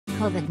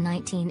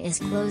COVID-19 is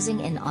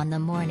closing in on the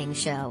morning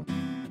show.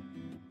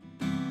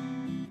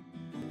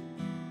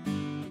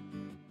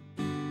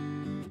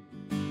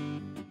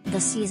 The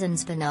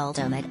season's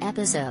penultimate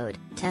episode,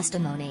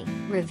 Testimony,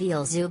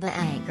 reveals Zuba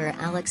anchor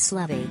Alex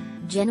Levy,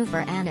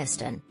 Jennifer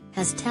Aniston,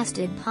 has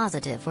tested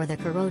positive for the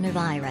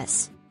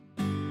coronavirus.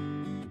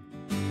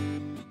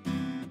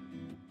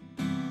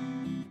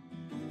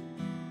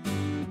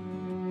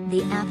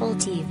 The Apple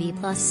TV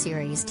Plus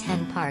series'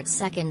 10-part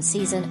second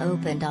season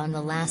opened on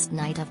the last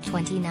night of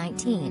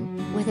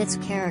 2019, with its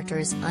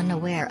characters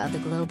unaware of the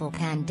global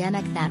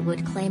pandemic that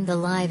would claim the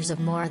lives of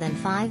more than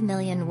 5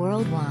 million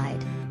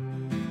worldwide.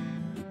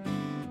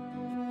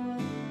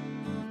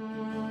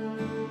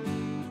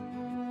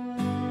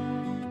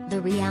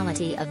 The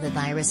reality of the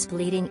virus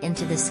bleeding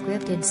into the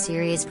scripted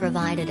series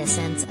provided a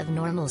sense of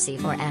normalcy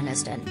for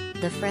Aniston,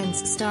 the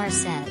Friends star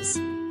says.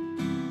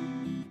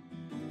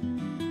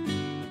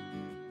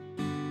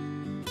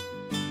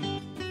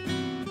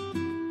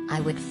 I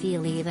would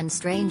feel even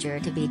stranger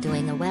to be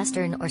doing a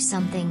Western or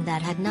something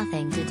that had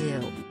nothing to do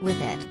with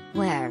it,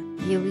 where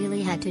you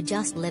really had to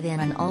just live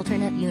in an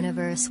alternate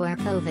universe where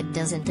COVID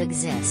doesn't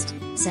exist,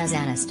 says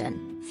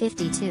Aniston,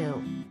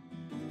 52.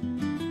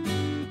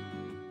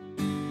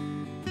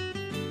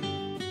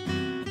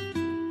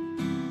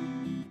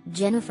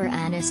 Jennifer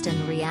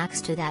Aniston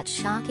reacts to that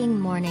shocking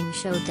morning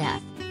show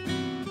death.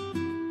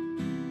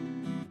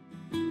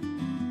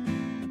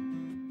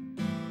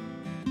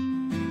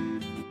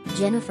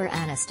 Jennifer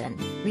Aniston,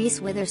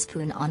 Reese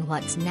Witherspoon on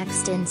what's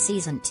next in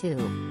Season 2.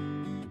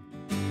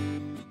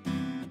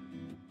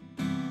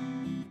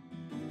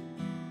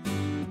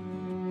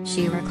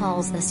 She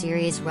recalls the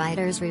series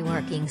writers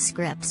reworking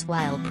scripts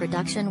while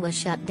production was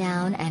shut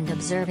down and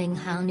observing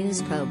how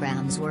news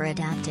programs were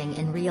adapting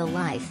in real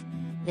life.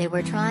 They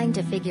were trying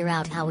to figure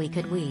out how we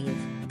could weave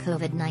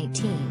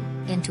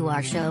COVID-19 into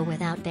our show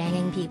without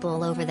banging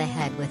people over the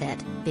head with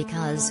it,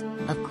 because,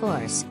 of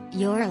course,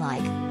 you're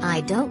like, I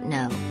don't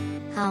know.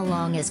 How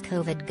long is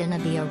COVID gonna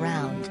be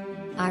around?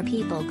 Are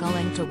people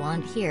going to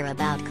want to hear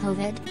about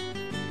COVID?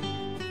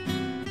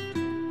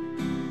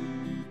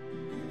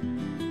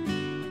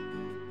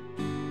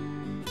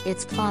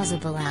 It's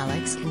plausible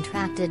Alex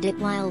contracted it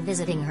while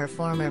visiting her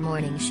former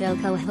morning show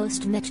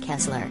co-host Mitch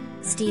Kessler,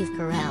 Steve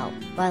Carell,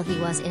 while he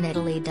was in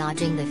Italy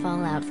dodging the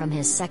fallout from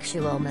his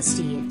sexual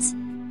misdeeds.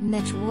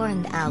 Mitch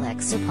warned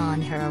Alex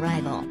upon her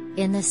arrival,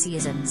 in the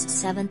season's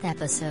 7th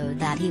episode,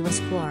 that he was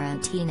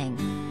quarantining.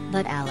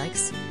 But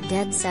Alex,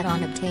 dead set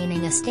on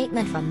obtaining a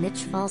statement from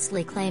Mitch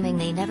falsely claiming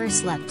they never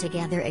slept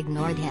together,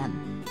 ignored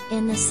him.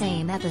 In the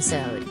same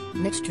episode,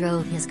 Mitch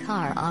drove his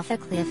car off a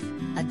cliff,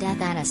 a death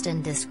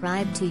Aniston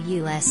described to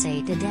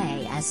USA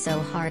Today as so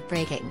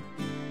heartbreaking.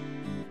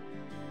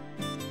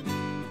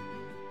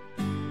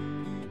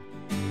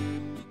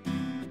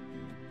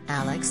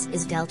 Alex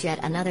is dealt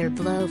yet another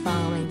blow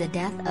following the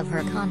death of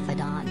her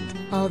confidant,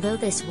 although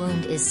this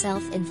wound is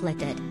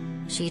self-inflicted.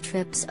 She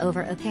trips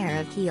over a pair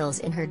of heels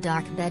in her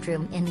dark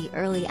bedroom in the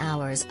early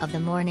hours of the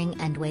morning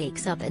and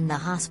wakes up in the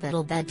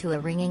hospital bed to a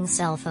ringing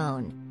cell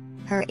phone.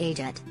 Her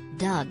agent,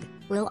 Doug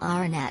Will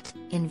Arnett,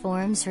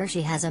 informs her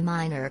she has a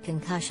minor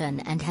concussion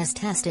and has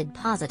tested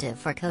positive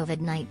for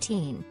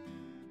COVID-19.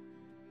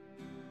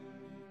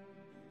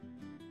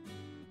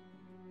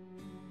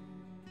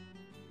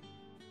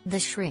 The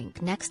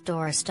Shrink Next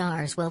Door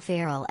stars Will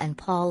Ferrell and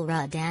Paul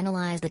Rudd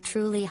analyze the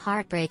truly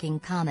heartbreaking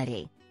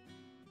comedy.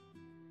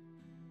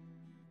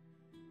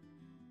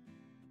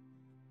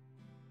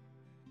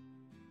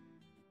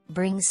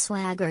 Brings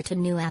swagger to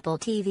new Apple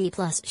TV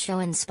Plus show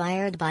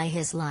inspired by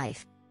his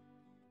life.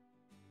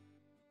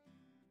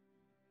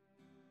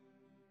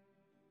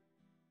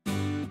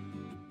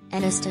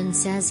 Aniston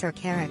says her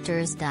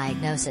character's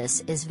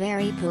diagnosis is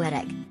very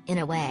poetic, in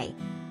a way.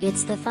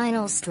 It's the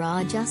final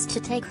straw just to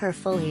take her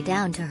fully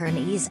down to her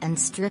knees and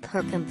strip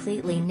her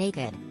completely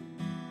naked.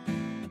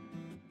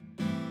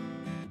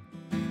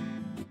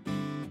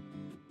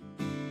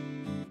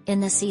 In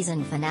the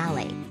season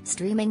finale,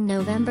 streaming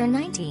November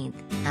 19th,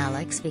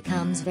 Alex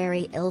becomes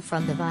very ill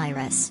from the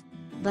virus.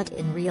 But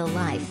in real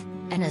life,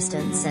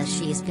 Aniston says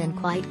she's been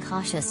quite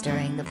cautious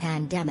during the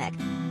pandemic.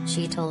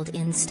 She told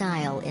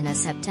InStyle in a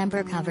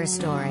September cover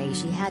story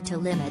she had to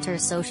limit her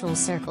social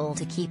circle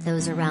to keep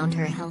those around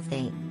her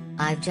healthy.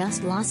 I've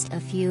just lost a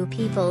few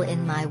people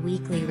in my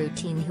weekly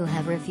routine who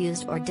have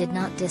refused or did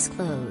not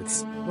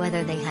disclose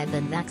whether they had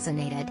been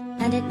vaccinated,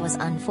 and it was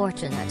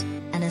unfortunate,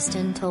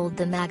 Aniston told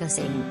the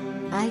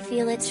magazine. I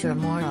feel it's your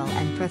moral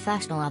and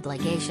professional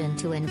obligation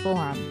to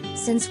inform,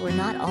 since we're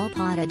not all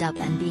potted up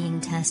and being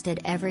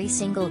tested every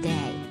single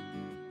day.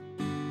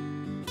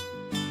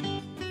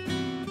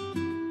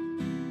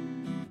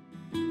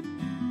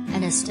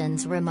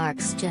 Aniston's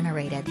remarks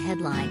generated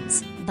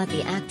headlines, but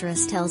the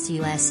actress tells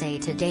USA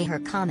Today her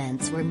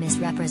comments were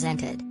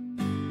misrepresented.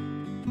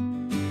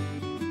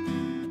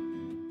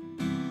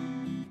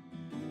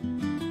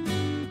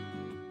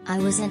 I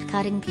wasn't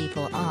cutting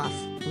people off,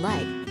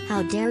 like,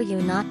 how dare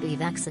you not be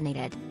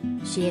vaccinated?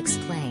 She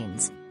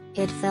explains.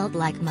 It felt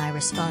like my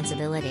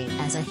responsibility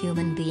as a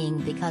human being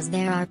because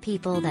there are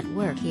people that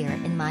work here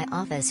in my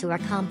office who are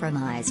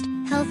compromised,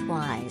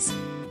 health-wise.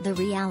 The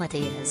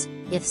reality is,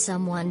 if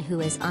someone who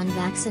is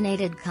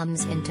unvaccinated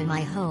comes into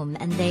my home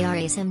and they are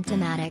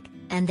asymptomatic,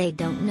 and they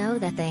don't know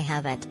that they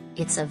have it,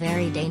 it's a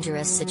very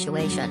dangerous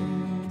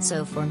situation.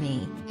 So for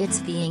me, it's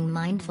being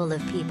mindful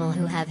of people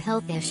who have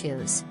health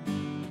issues.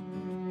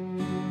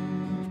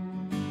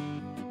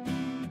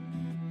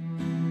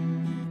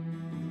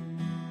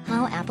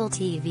 How Apple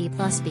TV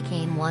Plus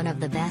became one of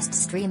the best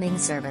streaming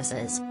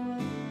services.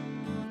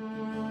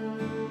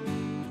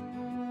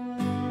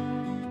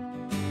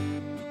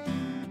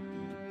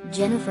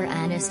 Jennifer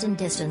Aniston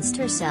distanced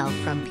herself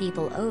from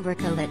people over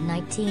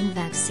COVID-19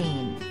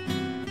 vaccine.